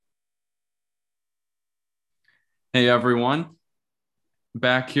Hey everyone,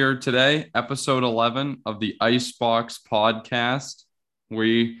 back here today, episode 11 of the Icebox podcast.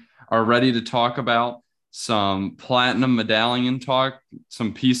 We are ready to talk about some platinum medallion talk,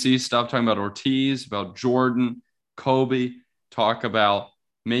 some PC stuff, talking about Ortiz, about Jordan, Kobe, talk about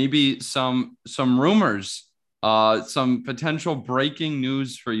maybe some rumors, some potential breaking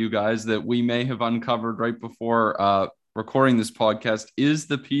news for you guys that we may have uncovered right before recording this podcast. Is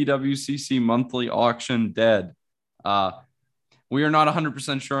the PWCC monthly auction dead? Uh, we are not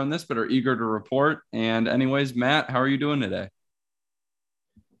 100% sure on this, but are eager to report. And, anyways, Matt, how are you doing today?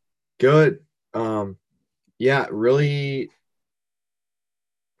 Good. Um, yeah, really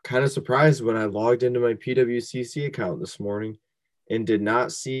kind of surprised when I logged into my PWCC account this morning and did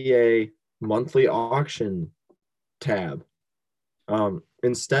not see a monthly auction tab.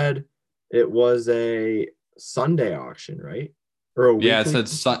 Instead, it was a Sunday auction, right? Or a Yeah, it weekly.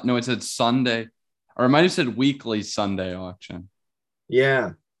 said no, it said Sunday, or it might have said weekly Sunday auction.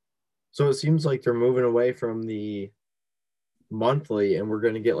 Yeah. So it seems like they're moving away from the monthly and we're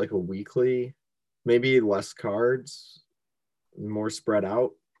going to get like a weekly, maybe less cards, more spread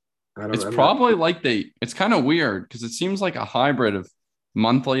out. It's I'm not probably like it's kind of weird because it seems like a hybrid of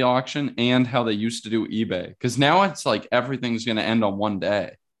monthly auction and how they used to do eBay. Because now it's like everything's going to end on one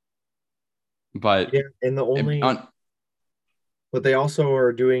day. But Yeah, and the it, only but they also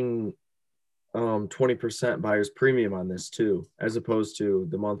are doing 20% buyer's premium on this too, as opposed to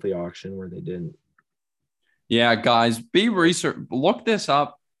the monthly auction where they didn't. yeah, guys, be research. Look this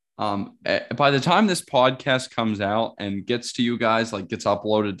up. By the time this podcast comes out and gets to you guys, like gets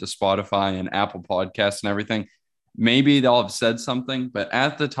uploaded to Spotify and Apple Podcasts and everything, maybe they'll have said something. But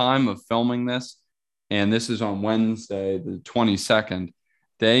at the time of filming this, and this is on Wednesday, the 22nd,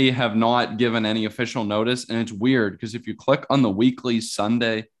 they have not given any official notice. And it's weird because if you click on the weekly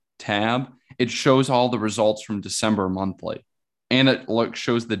Sunday tab, it shows all the results from December monthly and it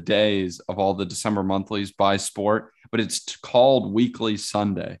shows the days of all the December monthlies by sport, but it's called Weekly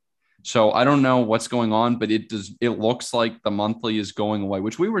Sunday. So I don't know what's going on, but it looks like the monthly is going away,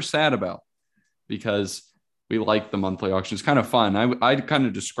 which we were sad about because we like the monthly auction. It's kind of fun. I kind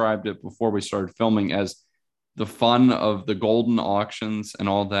of described it before we started filming as the fun of the golden auctions and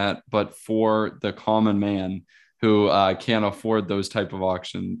all that, but for the common man who can't afford those type of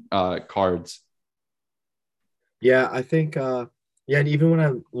auction cards. Yeah, I think yeah, and even when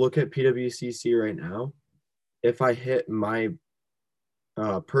I look at PWCC right now, if I hit my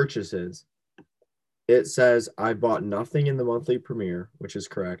purchases, it says I bought nothing in the monthly premiere, which is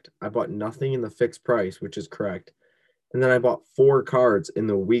correct. I bought nothing in the fixed price, which is correct. And then I bought four cards in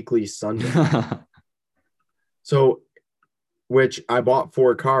the weekly Sunday. So, which I bought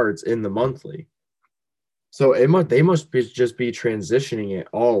four cards in the monthly. So they must be just be transitioning it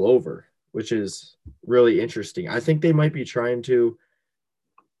all over, which is really interesting. I think they might be trying to,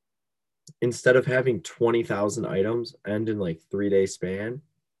 instead of having 20,000 items end in like 3 day span,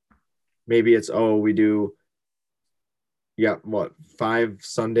 maybe it's we do yeah, what, 5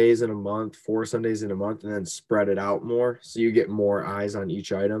 Sundays in a month, 4 Sundays in a month, and then spread it out more so you get more eyes on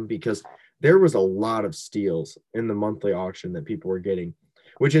each item because there was a lot of steals in the monthly auction that people were getting,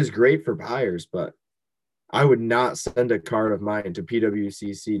 which is great for buyers, but I would not send a card of mine to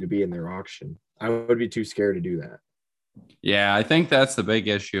PWCC to be in their auction. I would be too scared to do that. Yeah, I think that's the big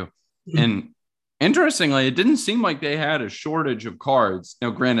issue. And interestingly, it didn't seem like they had a shortage of cards.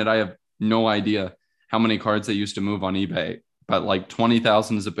 Now, granted, I have no idea how many cards they used to move on eBay, but like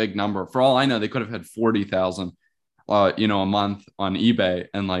 20,000 is a big number. For all I know, they could have had 40,000 a month on eBay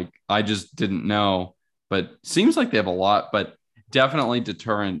and like I just didn't know, but seems like they have a lot, but definitely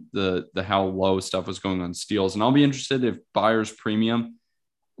deterrent the how low stuff was going on steals. And I'll be interested if buyer's premium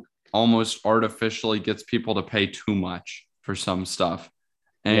almost artificially gets people to pay too much for some stuff.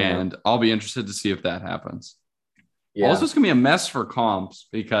 Yeah. And I'll be interested to see if that happens. Also, Yeah. it's going to be a mess for comps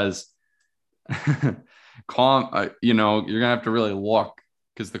because you're going to have to really look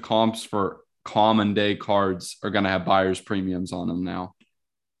because the comps for common day cards are going to have buyer's premiums on them now.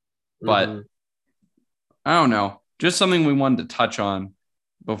 But Mm-hmm. I don't know. Just something we wanted to touch on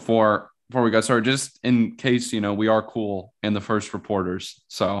before we got started, just in case, we are cool and the first reporters.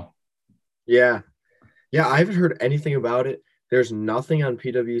 So Yeah. Yeah. I haven't heard anything about it. There's nothing on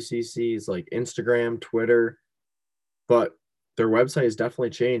PWCC's like Instagram, Twitter, but their website has definitely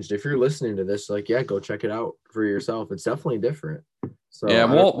changed. If you're listening to this, like, yeah, go check it out for yourself. It's definitely different. So yeah, I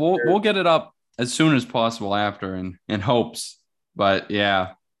don't we'll know. we'll we'll get it up as soon as possible after in hopes. But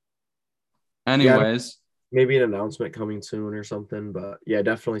yeah. Yeah, Anyways, maybe an announcement coming soon or something. But yeah,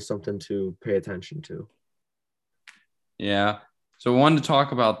 definitely something to pay attention to. yeah. So we wanted to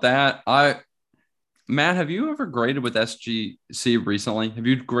talk about that. Matt, have you ever graded with SGC recently? Have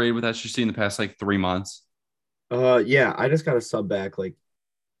you graded with SGC in the past like 3 months? Yeah, I just got a sub back like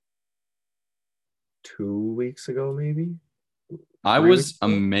 2 weeks ago, maybe I 3 weeks was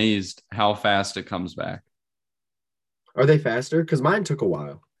ago. amazed how fast it comes back. Are they faster? Because mine took a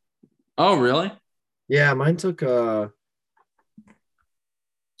while. Oh, really? Yeah, mine took 2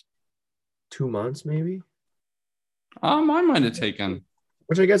 months maybe, Mine might have taken.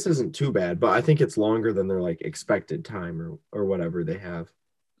 which I guess isn't too bad, but I think it's longer than their like expected time or whatever they have.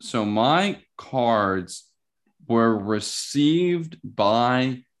 So my cards were received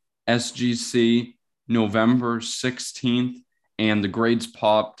by SGC November 16th and the grades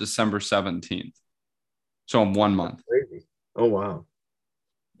popped December 17th. So in 1 month. Crazy. Oh wow.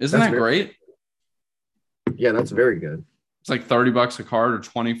 Isn't That's that very great? Yeah, that's very good. It's like $30 a card or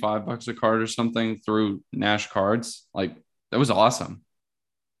 $25 a card or something through Nash Cards. Like that was awesome.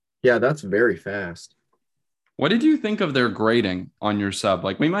 Yeah, that's very fast. What did you think of their grading on your sub?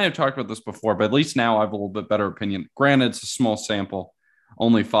 Like we might have talked about this before, but at least now I have a little bit better opinion. Granted, it's a small sample,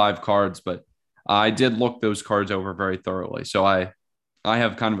 only 5 cards, but I did look those cards over very thoroughly. So I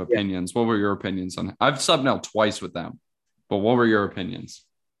have kind of Yeah. opinions. What were your opinions on it? I've subbed now twice with them, but what were your opinions?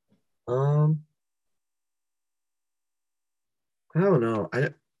 Um, I don't know.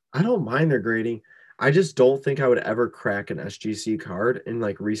 I don't mind their grading. I just don't think I would ever crack an SGC card and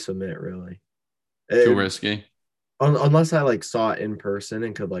like resubmit really. Too It, risky. unless I like saw it in person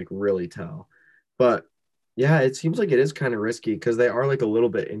and could like really tell. But yeah, it seems like it is kind of risky because they are like a little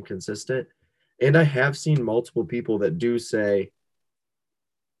bit inconsistent. And I have seen multiple people that do say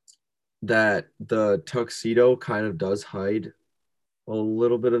that the tuxedo kind of does hide a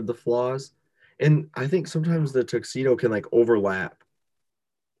little bit of the flaws. And I think sometimes the tuxedo can like overlap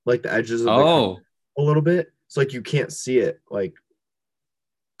like the edges of the card Oh, a little bit. It's like you can't see it like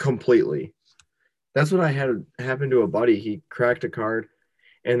completely. That's what I had happen to a buddy. He cracked a card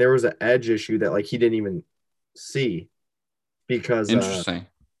and there was an edge issue that like he didn't even see because interesting.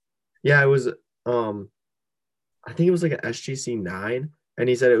 yeah, it was um I think it was like an SGC 9 and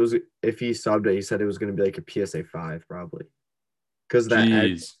he said it was if he subbed it, he said it was going to be like a PSA 5 probably because that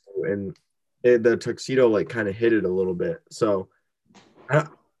edge Jeez. and the tuxedo like kind of hit it a little bit. So I,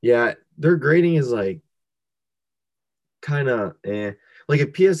 yeah, their grading is like kind of like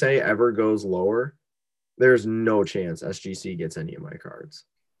if PSA ever goes lower, there's no chance SGC gets any of my cards.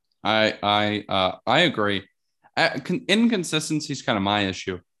 I agree. Inconsistency is kind of my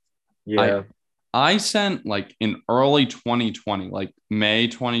issue. I Yeah. I sent like in early 2020, like May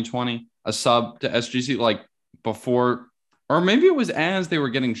 2020, a sub to SGC like before, or maybe it was as they were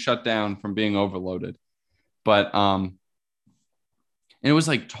getting shut down from being overloaded. But and it was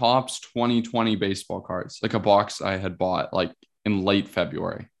like Topps 2020 baseball cards, like a box I had bought like in late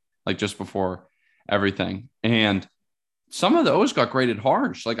February, like just before everything. And some of those got graded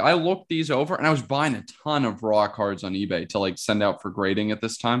harsh. Like I looked these over and I was buying a ton of raw cards on eBay to like send out for grading at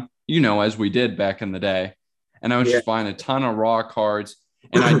this time, as we did back in the day. And I was Yeah. just buying a ton of raw cards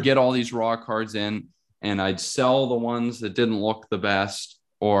and I'd get all these raw cards in and I'd sell the ones that didn't look the best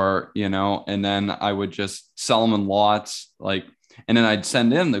and then I would just sell them in lots, like, and then I'd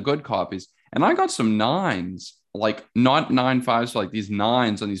send in the good copies. And I got some nines, like not 9.5s, but like these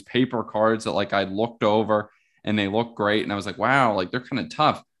nines on these paper cards that like I'd looked over and they look great. And I was like, wow, like they're kind of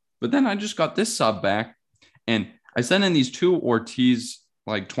tough. But then I just got this sub back and I sent in these two Ortiz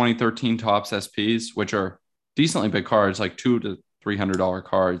like 2013 Topps SPs, which are decently big cards, like $200 to $300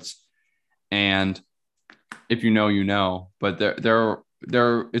 cards. And if you know, but they're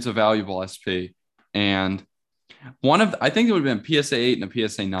it's a valuable SP. And I think it would have been PSA 8 and a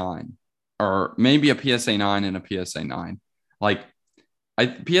PSA 9, or maybe a PSA 9 and a PSA 9. Like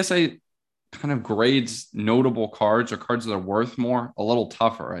PSA kind of grades notable cards or cards that are worth more a little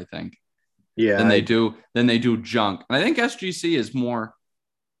tougher, I think, Yeah. than they do junk. And I think SGC is more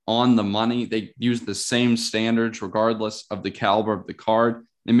on the money. They use the same standards regardless of the caliber of the card.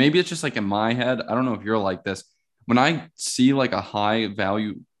 And maybe it's just like in my head. I don't know if you're like this. When I see like a high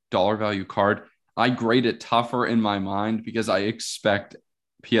value dollar value card, I grade it tougher in my mind because I expect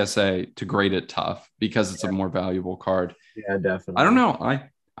PSA to grade it tough because it's a more valuable card. Yeah, I don't definitely. know.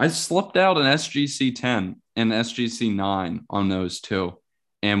 I slipped out an SGC 10 and SGC 9 on those two.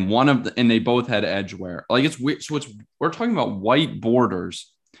 And and they both had edge wear. Like it's weird. So we're talking about white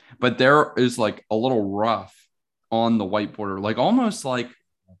borders, but there is like a little rough on the white border, like almost like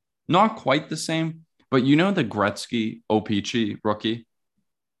not quite the same, but the Gretzky O-Pee-Chee rookie.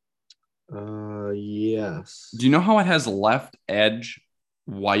 Do Yes. you know how it has left edge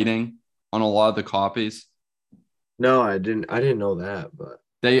whiting on a lot of the copies? No, I didn't know that, but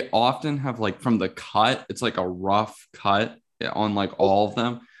they often have like from the cut, it's like a rough cut on like all of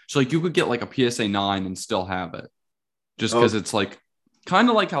them. So like you could get like a PSA 9 and still have it just Oh, because it's like kind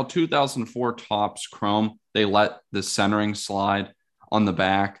of like how 2004 Topps Chrome, they let the centering slide on the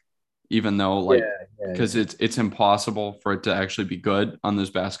back, even though yeah, like yeah, because yeah. it's impossible for it to actually be good on those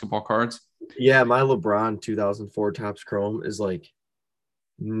basketball cards. Yeah, my LeBron 2004 Topps Chrome is like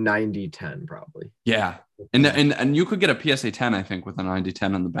 90-10 probably. Yeah. And you could get a PSA 10, I think, with a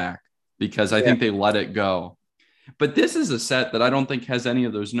 90-10 on the back because I Yeah, think they let it go. But this is a set that I don't think has any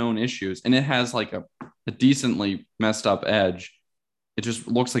of those known issues. And it has like a decently messed up edge. It just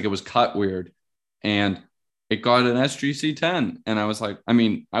looks like it was cut weird. And it got an SGC 10. And I was like, I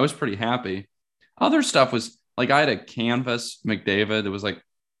mean, I was pretty happy. Other stuff was like I had a canvas McDavid. It was like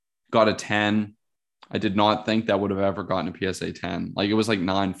got a 10. I did not think that would have ever gotten a PSA 10. Like it was like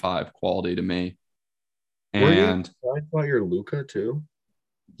 9.5 quality to me. weren't you And surprised about your Luca too?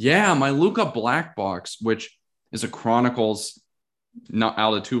 yeah, my Luca Black Box, which is a Chronicles not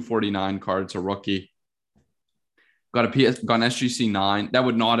out of 249 card. It's a rookie. Got an SGC 9. That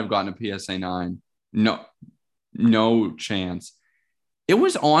would not have gotten a PSA 9. No, no chance. It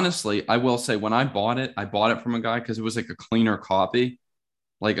was honestly, I will say, when I bought it from a guy because it was like a cleaner copy.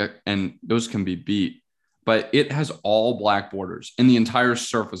 And those can be beat, but it has all black borders and the entire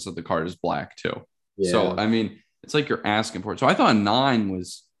surface of the card is black too. So, Yeah. I mean, it's like you're asking for it. So I thought a 9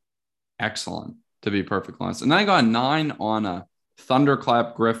 was excellent, to be perfectly honest. And then I got a 9 on a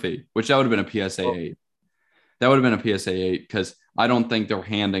Thunderclap Griffey, which that would have been a PSA Oh, 8. That would have been a PSA 8 because I don't think they're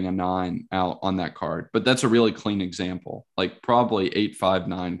handing a 9 out on that card. But that's a really clean example, like probably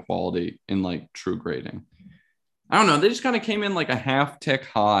 8.59 quality in like true grading. I don't know. They just kind of came in like a half tick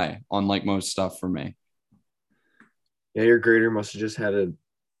high on like most stuff for me. yeah, your grader must have just had an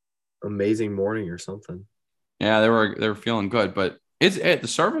amazing morning or something. Yeah, they were feeling good, but the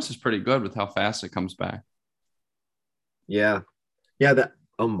service is pretty good with how fast it comes back. Yeah. Yeah, that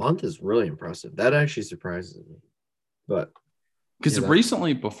a month is really impressive. That actually surprises me. But Because yeah, that's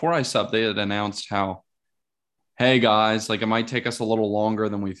recently, before I subbed, they had announced how, hey guys, like it might take us a little longer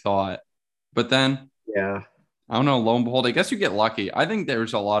than we thought. But then yeah. I don't know, lo and behold, I guess you get lucky. I think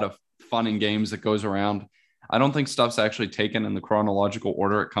there's a lot of fun and games that goes around. I don't think stuff's actually taken in the chronological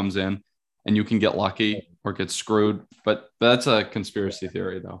order it comes in, and you can get lucky or get screwed. But that's a conspiracy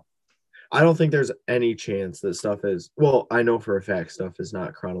theory, though. I don't think there's any chance that stuff is well, I know for a fact stuff is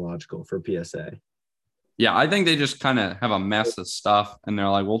not chronological for PSA. Yeah, I think they just kind of have a mess of stuff, and they're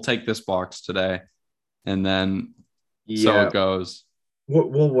like, "We'll take this box today," and then so Yeah. it goes.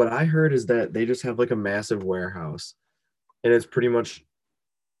 What I heard is that they just have like a massive warehouse and it's pretty much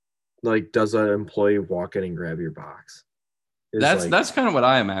like does an employee walk in and grab your box? Is That's like that's kind of what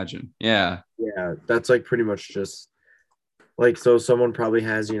I imagine. Yeah, yeah, that's like pretty much just like so someone probably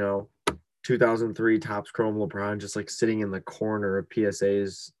has, 2003 Topps Chrome LeBron just like sitting in the corner of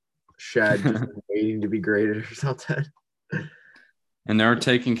PSA's shed just waiting to be graded or something. and they're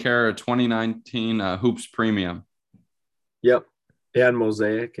taking care of 2019 Hoops Premium. Yep. Yeah, and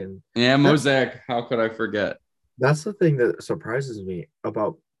Mosaic and Yeah, that, Mosaic. How could I forget? that's the thing that surprises me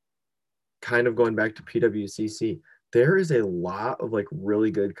about kind of going back to PWCC. There is a lot of like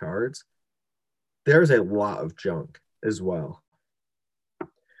really good cards. There's a lot of junk as well.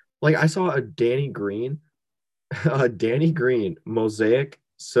 Like I saw a Danny Green, a Danny Green Mosaic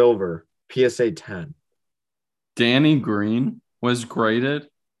Silver PSA 10. Danny Green was graded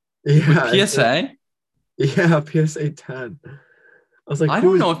with Yeah, PSA. yeah, PSA 10. I was like, I who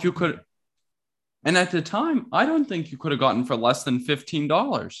don't is know if you could. And at the time, I don't think you could have gotten for less than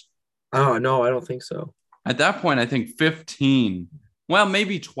 $15. oh no, I don't think so. At that point, I think 15. Well,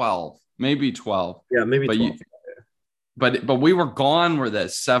 maybe 12. Maybe 12. Yeah, maybe But 12. but we were gone with that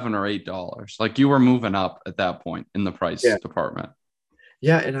 $7 or $8. Like you were moving up at that point in the price Yeah. department.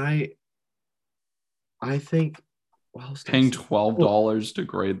 Yeah, and I think what else did I Paying see? Oh, $12 to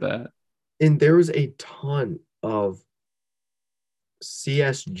grade that. and there was a ton of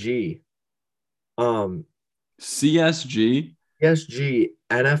CSG. Um CSG. CSG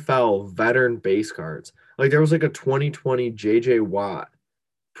NFL veteran base cards. Like there was like a 2020 JJ Watt Oh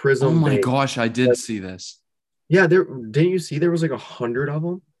Prism my base. gosh, I did see this. Yeah, there didn't you see there was like 100 of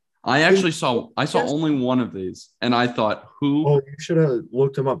them? And I saw yes, only one of these and I thought, who? oh, you should have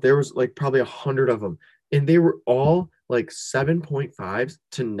looked them up. There was like probably 100 of them, and they were all like 7.5s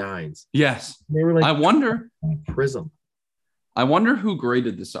to 9s. Yes. They were I like wonder Prism. I wonder who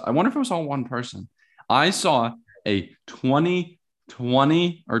graded this. I wonder if it was all one person. I saw a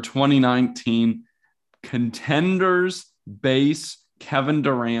 2020 or 2019 contenders base Kevin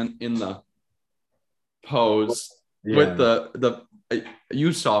Durant in the pose with Yeah, the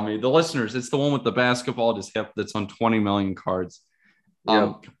You saw me. The listeners, it's the one with the basketball just hip that's on 20 million cards.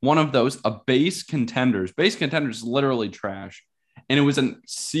 Yep. One of those, a base contenders. Base contenders is literally trash. And it was an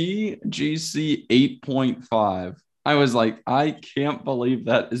CGC 8.5. I was like, I can't believe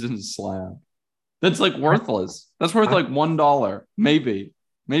that isn't slab. That's like worthless. That's worth like $1, maybe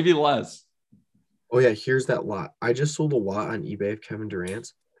less. Oh yeah, here's that lot. I just sold a lot on eBay of Kevin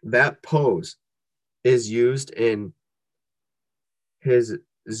Durant's. That pose is used in his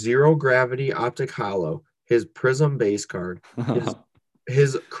zero gravity optic hollow, his prism base card,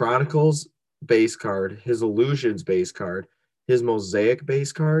 his Chronicles base card, his Illusions base card, his Mosaic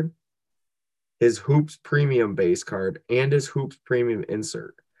base card, his Hoops premium base card, and his Hoops premium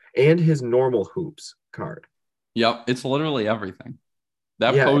insert, and his normal Hoops card. Yep, it's literally everything.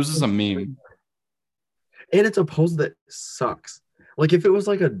 That Yeah, pose is a meme. And it's a pose that sucks. Like if it was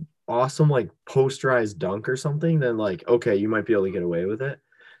like a awesome like posterized dunk or something, then like okay, you might be able to get away with it.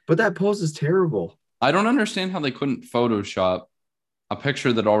 But that pose is terrible. I don't understand how they couldn't Photoshop a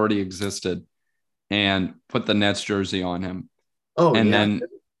picture that already existed and put the Nets jersey on him. Oh, and yeah. then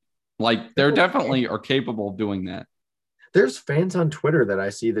like they're definitely are capable of doing that. There's fans on Twitter that I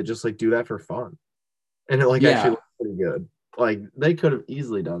see that just like do that for fun. And it like actually looks pretty good. Like they could have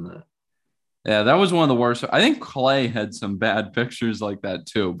easily done that. Yeah, that was one of the worst. I think Clay had some bad pictures like that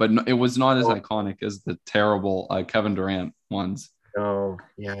too, but it was not as iconic as the terrible Kevin Durant ones. Oh,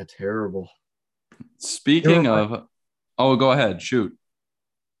 yeah, terrible. Speaking of, oh, go ahead, shoot.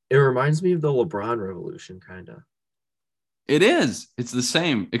 It reminds me of the LeBron revolution, kind of. It is. It's the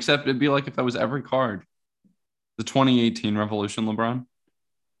same, except it'd be like if that was every card. The 2018 Revolution LeBron.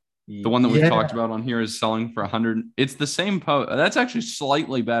 The one that we've talked about on here is selling for 100. It's the same pose. That's actually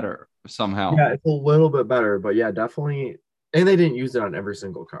slightly better somehow. Yeah, it's a little bit better, but yeah, definitely. And they didn't use it on every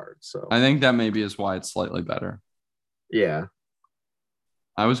single card. So I think that maybe is why it's slightly better. Yeah.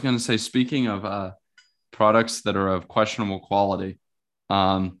 I was going to say, speaking of products that are of questionable quality,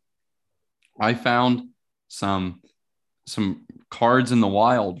 I found some cards in the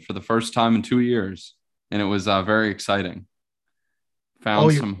wild for the first time in 2 years, and it was very exciting.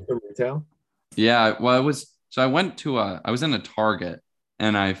 Found some retail. Yeah, well, it was. So I went to I was in a Target,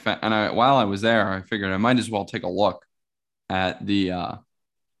 and while I was there, I figured I might as well take a look at the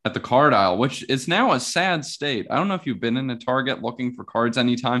card aisle, which is now a sad state. I don't know if you've been in a Target looking for cards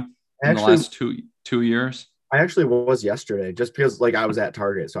anytime in the last two years. I actually was yesterday, just because like I was at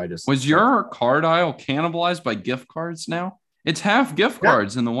Target, so I just was your card aisle cannibalized by gift cards now? It's half gift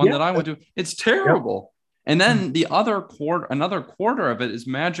cards in the one that I went to. It's terrible. And then another quarter of it is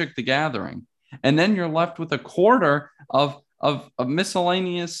Magic the Gathering. And then you're left with a quarter of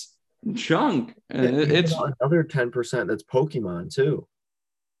miscellaneous junk. It's another 10% that's Pokemon too.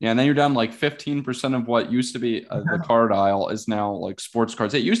 Yeah, and then you're down like 15% of what used to be the card aisle is now like sports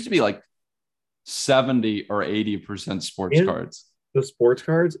cards. It used to be like 70 or 80% sports cards. The sports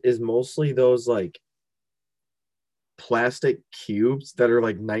cards is mostly those like plastic cubes that are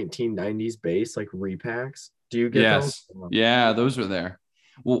like 1990s base, like repacks. Do you get those? Yeah, those are there.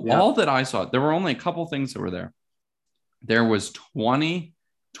 Well, all that I saw, there were only a couple things that were there. There was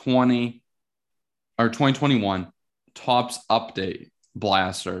 2020 or 2021 Topps Update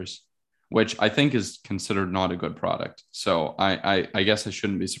blasters, which I think is considered not a good product. So I guess I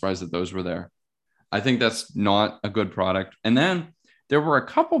shouldn't be surprised that those were there. I think that's not a good product. And then there were a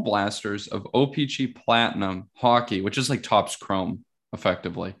couple blasters of OPC Platinum Hockey, which is like Topps Chrome,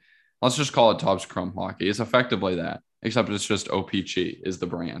 effectively. Let's just call it Topps Chrome Hockey. It's effectively that, except it's just OPC is the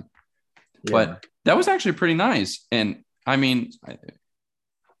brand. Yeah. But that was actually pretty nice. And I mean,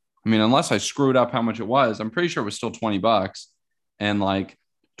 unless I screwed up how much it was, I'm pretty sure it was still $20. And like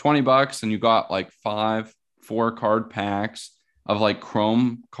 $20, and you got like 4 card packs of like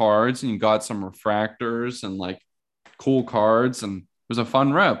Chrome cards, and you got some refractors and like cool cards, and it was a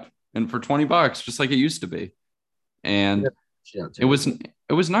fun rep. And for $20, just like it used to be. And it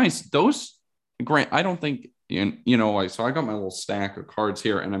was nice. Those Grant, I don't think so I got my little stack of cards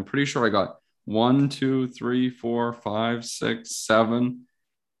here, and I'm pretty sure I got 1, 2, 3, 4, 5, 6,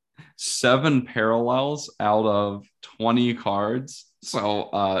 7 parallels out of 20 cards.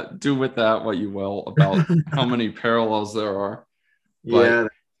 So do with that what you will about how many parallels there are. But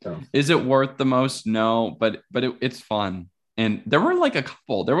is it worth the most? No, but it's fun. And there were like a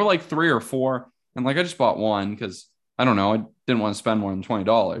couple. There were like 3 or 4, and like I just bought one because I don't know, I didn't want to spend more than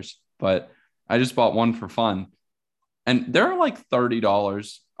 $20, but I just bought one for fun. And they're like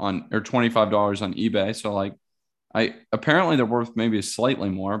 $30 on or $25 on eBay. So like apparently they're worth maybe slightly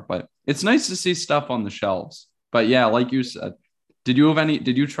more, but it's nice to see stuff on the shelves. But yeah, like you said, did you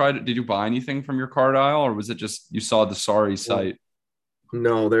buy anything from your card aisle, or was it just you saw the sorry site?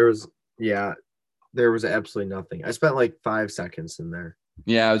 No, there was absolutely nothing. I spent like 5 seconds in there.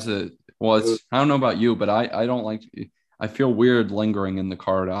 Yeah, It was, I don't know about you, but I don't like, I feel weird lingering in the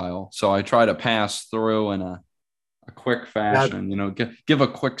card aisle. So I try to pass through in a quick that, fashion, give a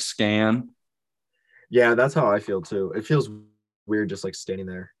quick scan. yeah, that's how I feel too. It feels weird just like standing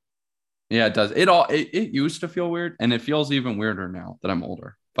there. Yeah, it does. It used to feel weird, and it feels even weirder now that I'm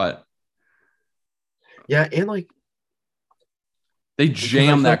older. But Yeah, and like they because I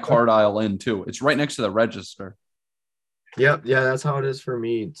jam feel that card aisle in too. It's right next to the register. yep, yeah, that's how it is for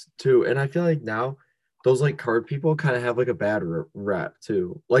me too. And I feel like now those like card people kind of have like a bad rep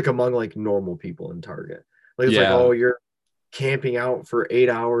too, like among like normal people in Target. Like it's like, oh, Yeah. you're camping out for 8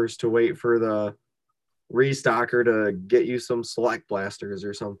 hours to wait for the restocker to get you some select blasters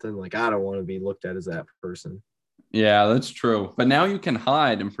or something. Like I don't want to be looked at as that person. Yeah, that's true. But now you can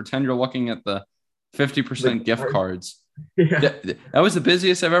hide and pretend you're looking at the The 50% gift card, cards. yeah, That was the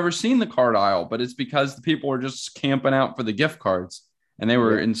busiest I've ever seen the card aisle, but it's because the people were just camping out for the gift cards and they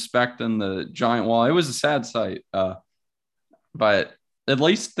were yeah, inspecting the giant wall. It was a sad sight. But at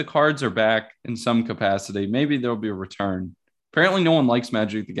least the cards are back in some capacity. Maybe there'll be a return. Apparently, no one likes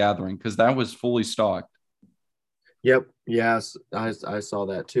Magic the Gathering because that was fully stocked. yep, yes, I saw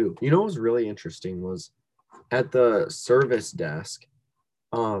that too. You know what was really interesting was at the service desk,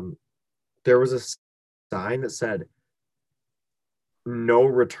 um, there was a sign that said no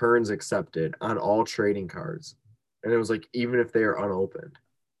returns accepted on all trading cards. And it was like, even if they are unopened.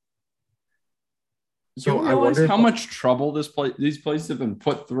 Do So you I realize wonder if, how much trouble these places have been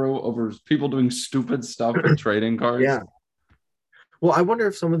put through over people doing stupid stuff with trading cards? yeah. Well, I wonder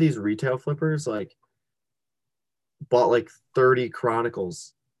if some of these retail flippers like bought like 30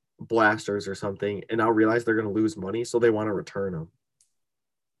 Chronicles blasters or something and now realize they're going to lose money. So they want to return them.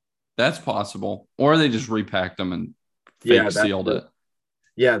 That's possible. Or they just repacked them and Yeah, fake sealed it.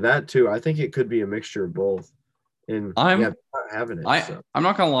 yeah, that too. I think it could be a mixture of both. And yeah, I'm they're not having it. I So I'm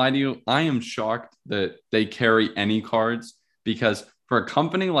not gonna lie to you. I am shocked that they carry any cards because for a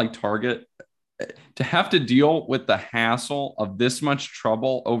company like Target to have to deal with the hassle of this much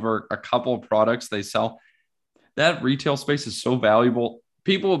trouble over a couple of products they sell, that retail space is so valuable.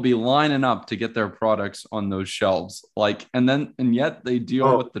 People will be lining up to get their products on those shelves. And yet they deal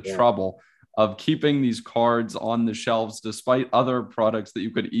oh with the yeah. trouble of keeping these cards on the shelves despite other products that you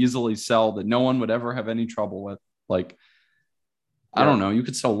could easily sell that no one would ever have any trouble with. Like, I Yeah. don't know, you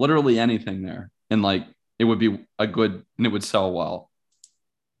could sell literally anything there and like it would be a good and it would sell well.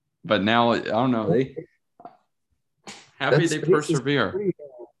 But now I don't know, they happy That they space is persevere. pretty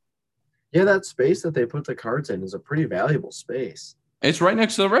yeah, that space that they put the cards in is a pretty valuable space. It's right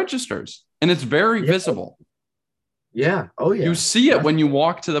next to the registers and it's very Yeah. visible. Yeah. Oh You yeah. see it That's when you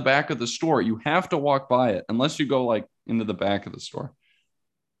walk to the back of the store. You have to walk by it unless you go like into the back of the store.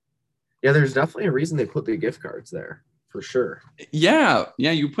 yeah, there's definitely a reason they put the gift cards there for sure. Yeah, yeah,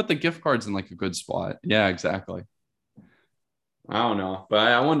 you put the gift cards in like a good spot. Yeah, exactly. I don't know, but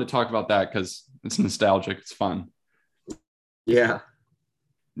I wanted to talk about that because it's nostalgic. It's fun. Yeah.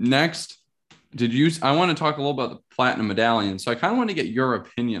 Next, I want to talk a little about the platinum medallion. So I kind of want to get your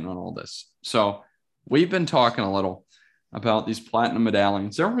opinion on all this. So we've been talking a little about these platinum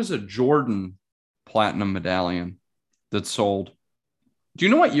medallions. There was a Jordan platinum medallion that sold. Do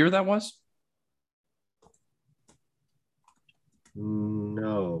you know what year that was?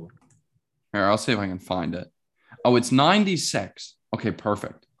 No. Here, I'll see if I can find it. Oh, it's 96. Okay,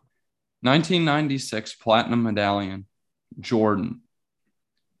 perfect. 1996 platinum medallion, Jordan.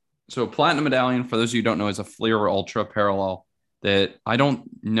 So platinum medallion, for those of you who don't know, is a Fleer Ultra parallel that I don't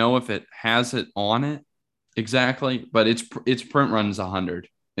know if it has it on it exactly, but its print run is 100.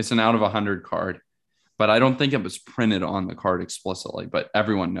 It's an out of 100 card, but I don't think it was printed on the card explicitly, but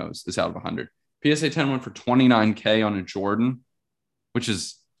everyone knows it's out of 100. PSA 10 went for 29K on a Jordan, which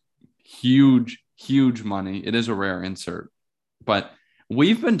is huge, huge money. It is a rare insert, but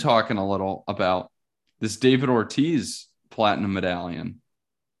we've been talking a little about this David Ortiz platinum medallion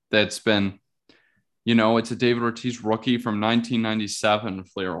that's been, it's a David Ortiz rookie from 1997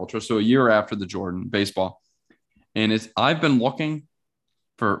 Fleer Ultra, so a year after the Jordan baseball. And I've been looking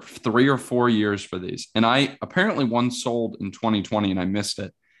for 3 or 4 years for these, and I apparently one sold in 2020 and I missed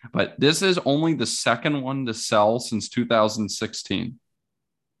it. But this is only the second one to sell since 2016.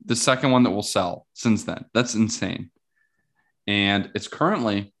 The second one that will sell since then. That's insane. And it's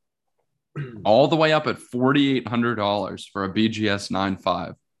currently all the way up at $4,800 for a BGS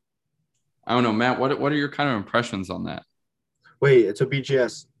 9.5. I don't know, Matt. What are your kind of impressions on that? Wait, it's a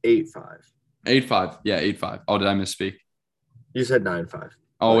BGS 8.5. 8.5. Yeah, 8.5. Oh, did I misspeak? You said 9.5.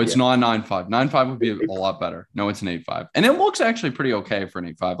 Oh, But it's yeah, not 9.5. 9.5 would be a lot better. No, it's an 8.5. And it looks actually pretty okay for an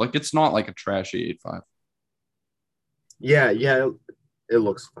 8.5. Like it's not like a trashy 8.5. yeah, it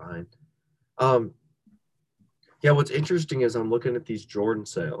looks fine. Um, yeah, what's interesting is I'm looking at these Jordan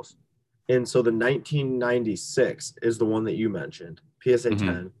sales. And so the 1996 is the one that you mentioned, PSA Mm-hmm.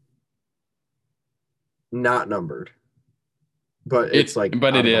 10, not numbered, but it's like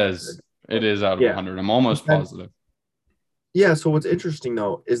But out it of is. 100. It is out of Yeah. 100. I'm almost And positive. yeah, so what's interesting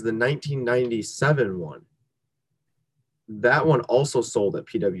though is the 1997 one. That one also sold at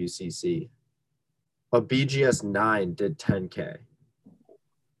PWCC. A BGS 9 did 10K.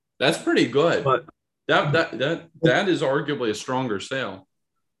 That's pretty good. But That is arguably a stronger sale.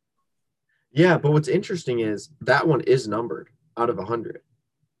 yeah, but what's interesting is that one is numbered out of 100.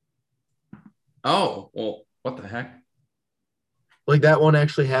 Oh, well, what the heck? Like that one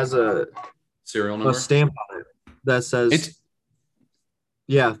actually has Serial a number? stamp on it that says, It's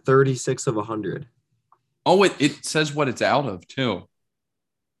yeah, 36 of 100. oh, it says what it's out of too.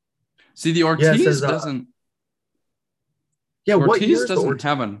 See, the Yeah, it Ortiz says, doesn't yeah, what year Ortiz is the doesn't Ortiz?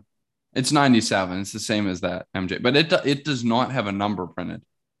 have an it's 97. It's the same as that MJ, but it does not have a number printed.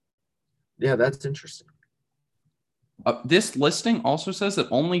 Yeah, that's interesting. This listing also says that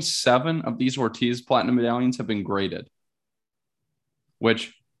only 7 of these Ortiz platinum medallions have been graded,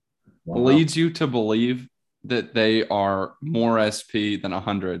 which Wow. leads you to believe that they are more SP than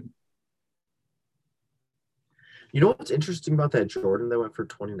 100. You know what's interesting about that Jordan that went for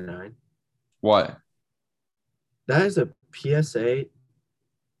 29? What? That is a PSA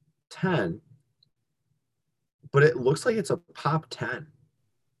 10, but it looks like it's a pop 10.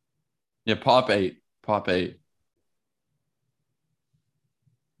 Yeah, Pop 8. Pop 8.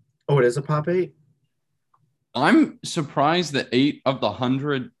 Oh, it is a pop 8? I'm surprised that 8 of the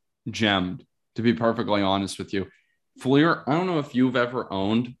 100 gemmed, to be perfectly honest with you. Fleer, I don't know if you've ever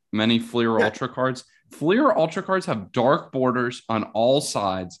owned many Fleer Yeah. Ultra cards. Fleer Ultra cards have dark borders on all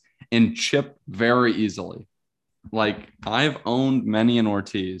sides and chip very easily. Like I've owned many an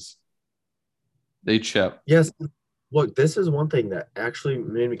Ortiz. They chip. Yes. Look, this is one thing that actually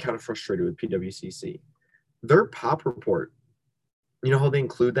made me kind of frustrated with PWCC. Their pop report, you know how they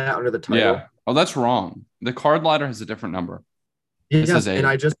include that under the title? Yeah. Oh, that's wrong. The card ladder has a different number. It Yes, says and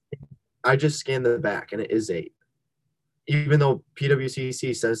 8. I just scanned the back and it is 8. Even though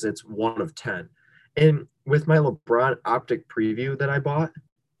PWCC says it's 1 of 10. And with my LeBron optic preview that I bought,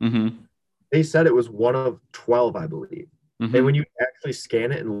 Mm-hmm. they said it was 1 of 12, I believe. Mm-hmm. And when you actually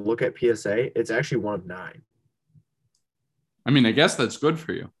scan it and look at PSA, it's actually 1 of 9. I mean, I guess that's good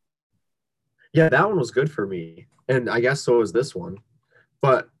for you. Yeah, that one was good for me. And I guess so was this one.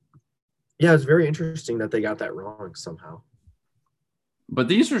 But yeah, it's very interesting that they got that wrong somehow. But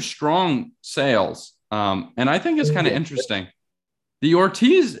these are strong sales. And I think it's kind of Yeah. interesting. The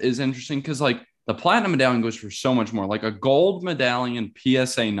Ortiz is interesting because like the platinum medallion goes for so much more. Like a gold medallion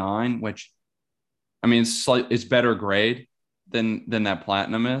PSA 9, which I mean it's better grade than that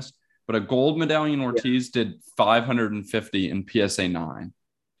platinum is. But a gold medallion Ortiz did 550 in PSA 9.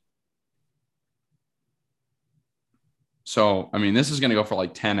 So I mean, this is going to go for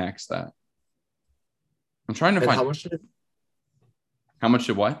like 10x that. I'm trying to And find how much did how much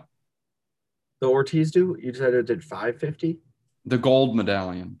did what? the Ortiz do? You said it did 550? The gold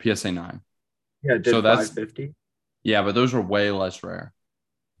medallion PSA 9. Yeah, it did So that's 550. yeah, but those are way less rare.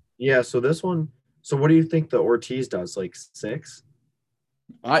 Yeah, so this one, so what do you think the Ortiz does? Like 6?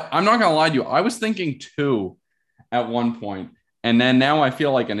 I'm not gonna lie to you. I was thinking 2 at one point, and then now I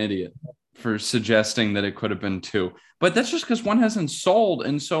feel like an idiot for suggesting that it could have been 2. But that's just because one hasn't sold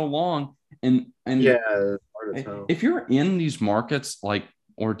in so long. And Yeah, it's hard to tell. if you're in these markets like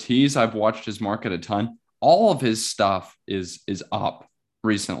Ortiz, I've watched his market a ton. All of his stuff is up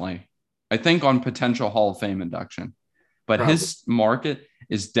recently. I think on potential Hall of Fame induction, but Probably. his market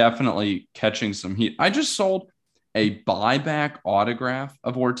is definitely catching some heat. I just sold a buyback autograph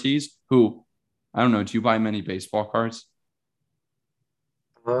of Ortiz, who I don't know. Do you buy many baseball cards?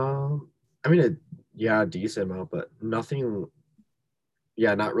 I mean, yeah, a decent amount, but nothing.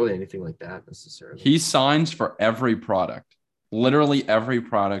 Yeah, not really anything like that necessarily. He signs for every product. Literally every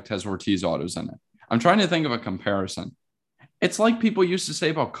product has Ortiz autos in it. I'm trying to think of a comparison. It's like people used to say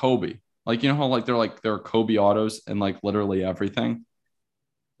about Kobe. Like, you know how like there are Kobe autos and like literally everything.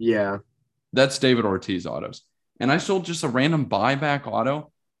 Yeah, That's David Ortiz autos. And I sold just a random buyback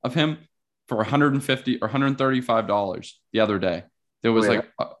auto of him for 150 or $135 the other day. There was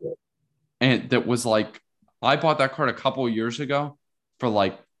and that was like, I bought that card a couple of years ago for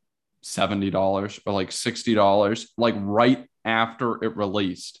like $70 or like $60, like right after it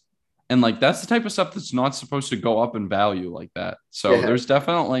released. And like that's the type of stuff that's not supposed to go up in value like that. So Yeah. there's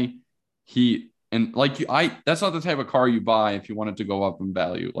definitely heat and like I that's not the type of car you buy if you want it to go up in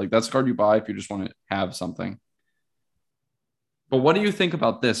value. Like that's a car you buy if you just want to have something. But what do you think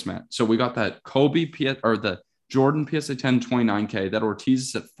about this, Matt? So we got that Kobe PS or the Jordan PSA 10 29K, that Ortiz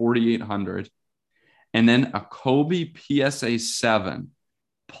is at 4,800, and then a Kobe PSA 7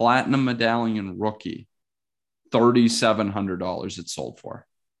 Platinum Medallion rookie, $3,700 it sold for.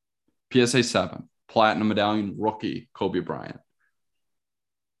 PSA 7 Platinum Medallion rookie Kobe Bryant.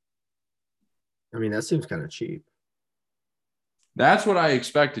 I mean, that seems kind of cheap. That's what I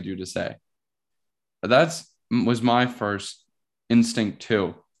expected you to say. That's was my first instinct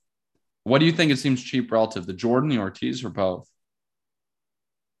too. What do you think it seems cheap relative? The Jordan, the Ortiz, or both?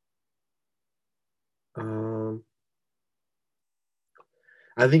 Um,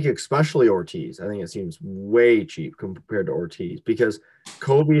 I think especially Ortiz. I think it seems way cheap compared to Ortiz because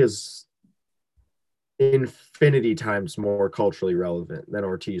Kobe is infinity times more culturally relevant than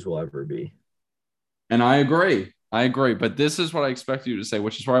Ortiz will ever be. And I agree. I agree. But this is what I expected you to say,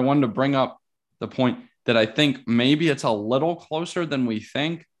 which is where I wanted to bring up the point that I think maybe it's a little closer than we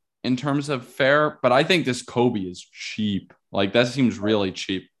think in terms of fair. But I think this Kobe is cheap. Like that seems really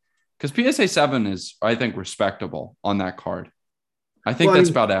cheap because PSA 7 is, I think, respectable on that card. I think that's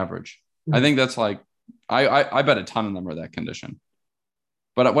about average. I think that's like, I bet a ton of them are that condition.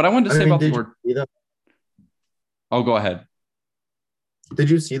 But what I wanted to say about the word. Oh, go ahead. Did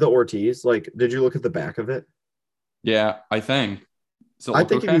you see the Ortiz? Like, did you look at the back of it? Yeah, I think. So I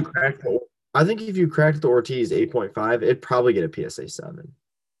think if you cracked the Ortiz 8.5, it'd probably get a PSA 7.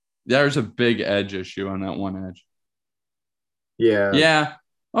 There's a big edge issue on that one edge. Yeah. Yeah,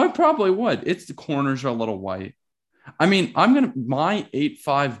 I probably would. It's the corners are a little white. I mean, my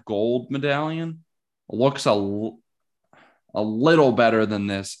 8.5 gold medallion looks a little better than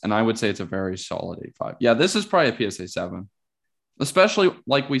this, and I would say it's a very solid 8.5. Yeah, this is probably a PSA 7. Especially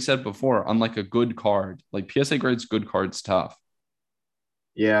like we said before, on like a good card. Like PSA grades good cards tough.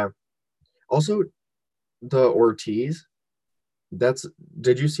 Yeah. Also, the Ortiz,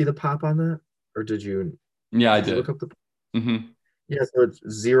 did you see the pop on that? Or did you I did. Look up the Yeah, so it's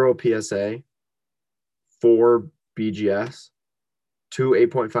 0 PSA, 4 BGS, 2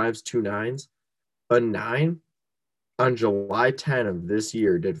 8.5s, 2 9s. A 9 on July 10 of this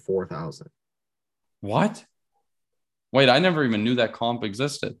year did 4,000. What? Wait, I never even knew that comp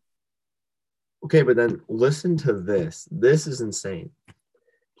existed. Okay, but then listen to this. This is insane.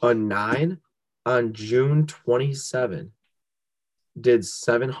 A 9 on June 27 did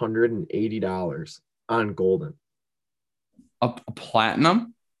 $780 on Golden. A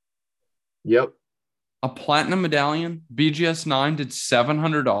platinum? Yep. A platinum medallion? BGS 9 did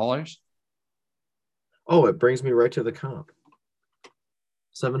 $700? Oh, it brings me right to the comp.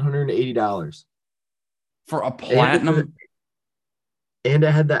 $780. For a platinum? And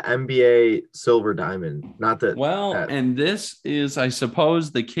it had the NBA silver diamond. Not that. Well, and this is, I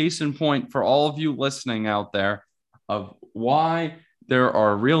suppose, the case in point for all of you listening out there of why there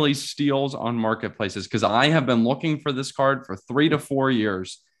are really steals on marketplaces. Because I have been looking for this card for 3 to 4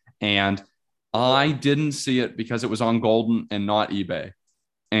 years, and I didn't see it because it was on Golden and not eBay.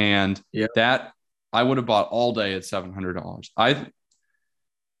 And that I would have bought all day at $700.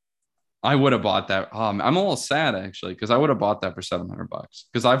 I would have bought that. I'm a little sad actually because I would have bought that for $700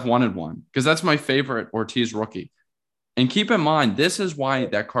 because I've wanted one because that's my favorite Ortiz rookie. And keep in mind, this is why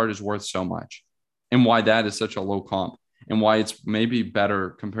that card is worth so much and why that is such a low comp and why it's maybe better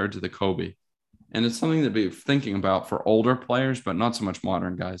compared to the Kobe. And it's something to be thinking about for older players, but not so much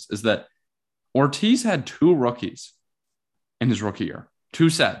modern guys, is that Ortiz had 2 rookies in his rookie year, 2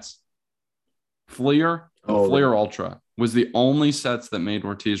 sets. Fleer and Fleer Ultra was the only sets that made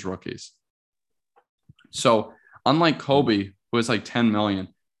Ortiz rookies. So unlike Kobe, who was like 10 million,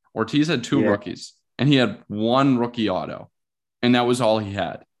 Ortiz had 2 rookies and he had 1 rookie auto. And that was all he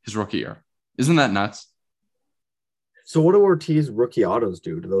had his rookie year. Isn't that nuts? So what do Ortiz rookie autos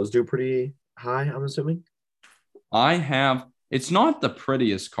do? Do those do pretty high, I'm assuming? It's not the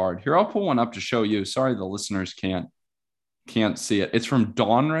prettiest card. Here, I'll pull one up to show you. Sorry, the listeners can't see it. It's from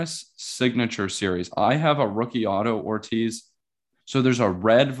Donruss Signature Series. I have a rookie auto Ortiz. So there's a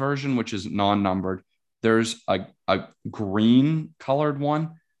red version, which is non-numbered. There's a green colored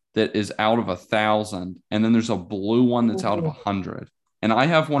one that is out of 1,000. And then there's a blue one that's out of 100. And I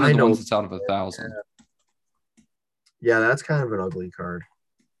have one of the ones that's out of 1,000. Yeah, that's kind of an ugly card.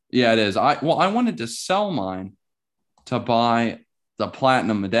 Yeah, it is. I wanted to sell mine to buy the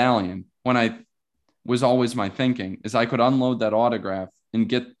platinum medallion when I was always my thinking is I could unload that autograph and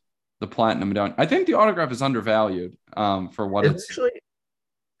get the platinum medallion. I think the autograph is undervalued for what it's.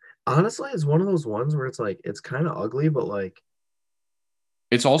 Honestly, it's one of those ones where it's like it's kind of ugly, but like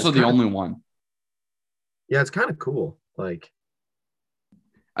It's it's also the kind of only one. yeah, it's kind of cool. Like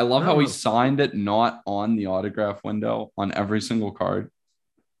I love I how don't he know. signed it not on the autograph window on every single card.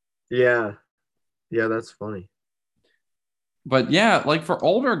 Yeah, yeah, that's funny. But yeah, like for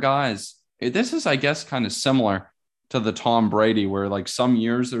older guys, this is, I guess, kind of similar to the Tom Brady, where like some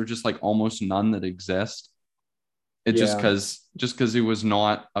years there are just like almost none that exist. It Yeah, just because he was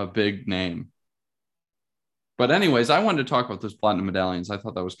not a big name. But anyways, I wanted to talk about those platinum medallions. I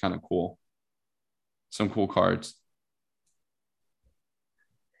thought that was kind of cool. Some cool cards.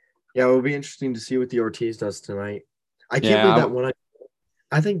 yeah, it will be interesting to see what the Ortiz does tonight. I can't believe Yeah, that when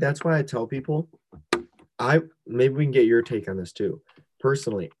I think that's why I tell people I maybe we can get your take on this too.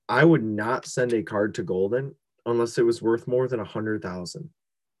 Personally, I would not send a card to Golden unless it was worth more than 100,000.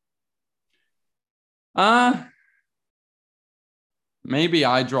 uh maybe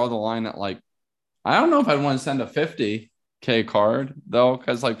I draw the line at like I don't know if I'd want to send a 50K card though,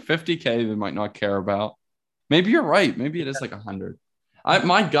 because like 50K they might not care about. Maybe you're right. Maybe it is like 100.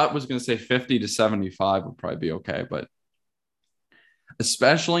 My gut was going to say 50 to 75 would probably be okay, but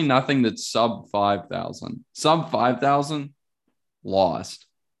especially nothing that's sub 5,000. Sub 5,000 lost.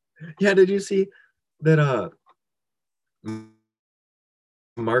 Yeah, did you see that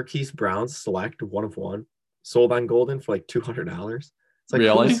Marquise Brown's select 1 of 1 sold on Golden for like $200? It's like who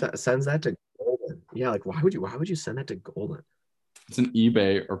Really? sends that to Golden? Yeah, like why would you send that to Golden? It's an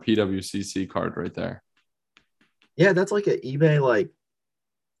eBay or PWCC card right there. Yeah, that's like an eBay like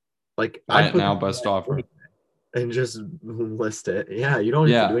Buy I'd it put now, that best offer. and just list it. Yeah, you don't have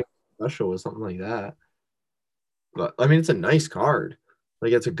to do Yeah. anything special with something like that. But I mean, it's a nice card.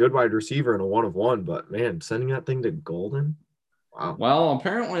 Like it's a good wide receiver and a 1 of 1. But man, sending that thing to Golden, wow. Well,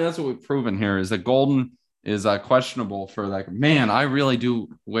 apparently that's what we've proven here is that Golden is questionable for like, man, I really do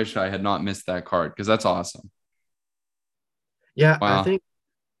wish I had not missed that card because that's awesome. Yeah, Wow.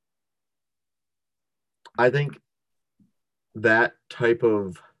 I think that type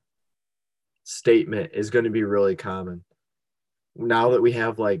of statement is going to be really common now that we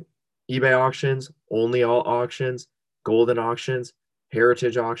have like eBay auctions, only all auctions, Golden auctions,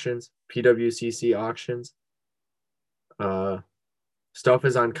 heritage auctions, PWCC auctions. Uh, stuff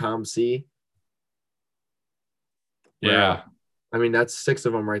is on ComC. Where Yeah. I mean, that's 6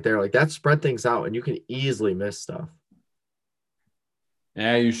 of them right there. Like that spread things out, and you can easily miss stuff.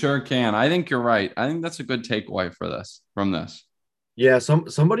 Yeah, you sure can. I think you're right. I think that's a good takeaway for this from this. Yeah,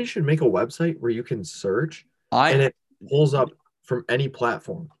 somebody should make a website where you can search and I it pulls up from any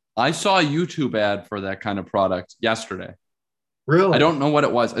platform. I saw a YouTube ad for that kind of product yesterday. I Really? don't know what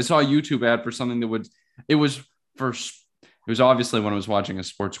it was. I saw a YouTube ad for something that would it was it was obviously when I was watching a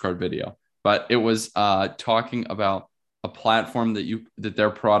sports card video, but it was talking about a platform that their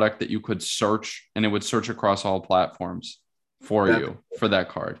product that you could search and it would search across all platforms for That you for that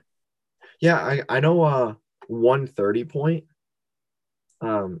card. yeah, I know 130 point.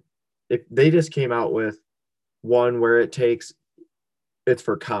 If they just came out with one where it's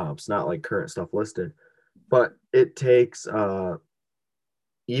for comps, not like current stuff listed, but it takes eBay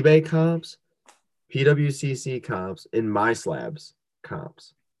comps, PWCC comps, and MySlabs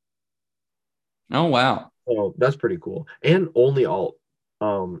comps. Oh wow. Oh, that's pretty cool. And Only Alt.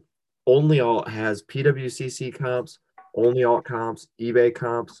 Um, Only Alt has PWCC comps, Only Alt comps, eBay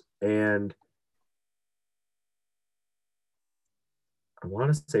comps, and I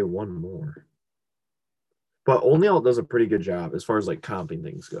want to say one more. But Only Alt does a pretty good job as far as like comping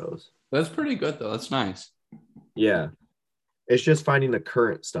things goes. That's pretty good though. That's nice. Yeah. It's just finding the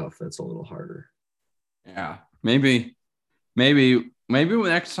current stuff that's a little harder. Yeah. Maybe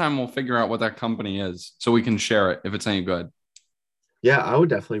next time we'll figure out what that company is so we can share it if it's any good. Yeah, I would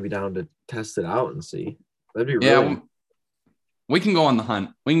definitely be down to test it out and see. That'd be Yeah, really we can go on the hunt.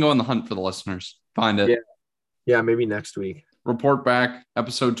 We can go on the hunt for the listeners. Find yeah. it. Yeah, maybe next week. Report back,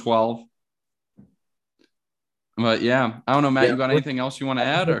 episode 12. But yeah, I don't know, Matt. Yeah. You got anything else you want to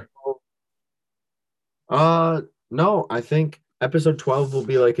add or? Uh no, I think episode 12 will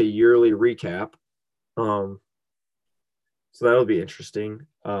be like a yearly recap. Um so that'll be interesting.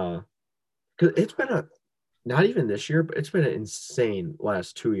 Cuz it's been a not even this year, but it's been an insane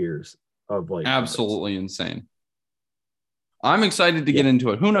last 2 years of like cards. Absolutely insane. I'm excited to Yeah. get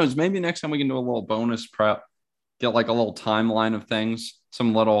into it. Who knows? Maybe next time we can do a little bonus prep, get like a little timeline of things,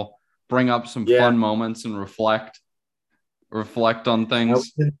 some little bring up some Yeah. fun moments and reflect on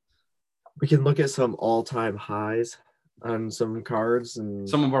things. We can look at some all-time highs on some cards and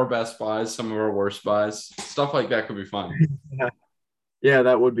Some of our best buys, some of our worst buys, stuff like that could be fun. yeah,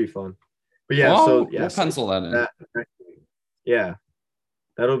 that would be fun. But yeah, Well, so yeah, we'll pencil that in. that, yeah,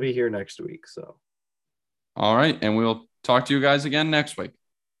 that'll be here next week. So All right. And we'll talk to you guys again next week.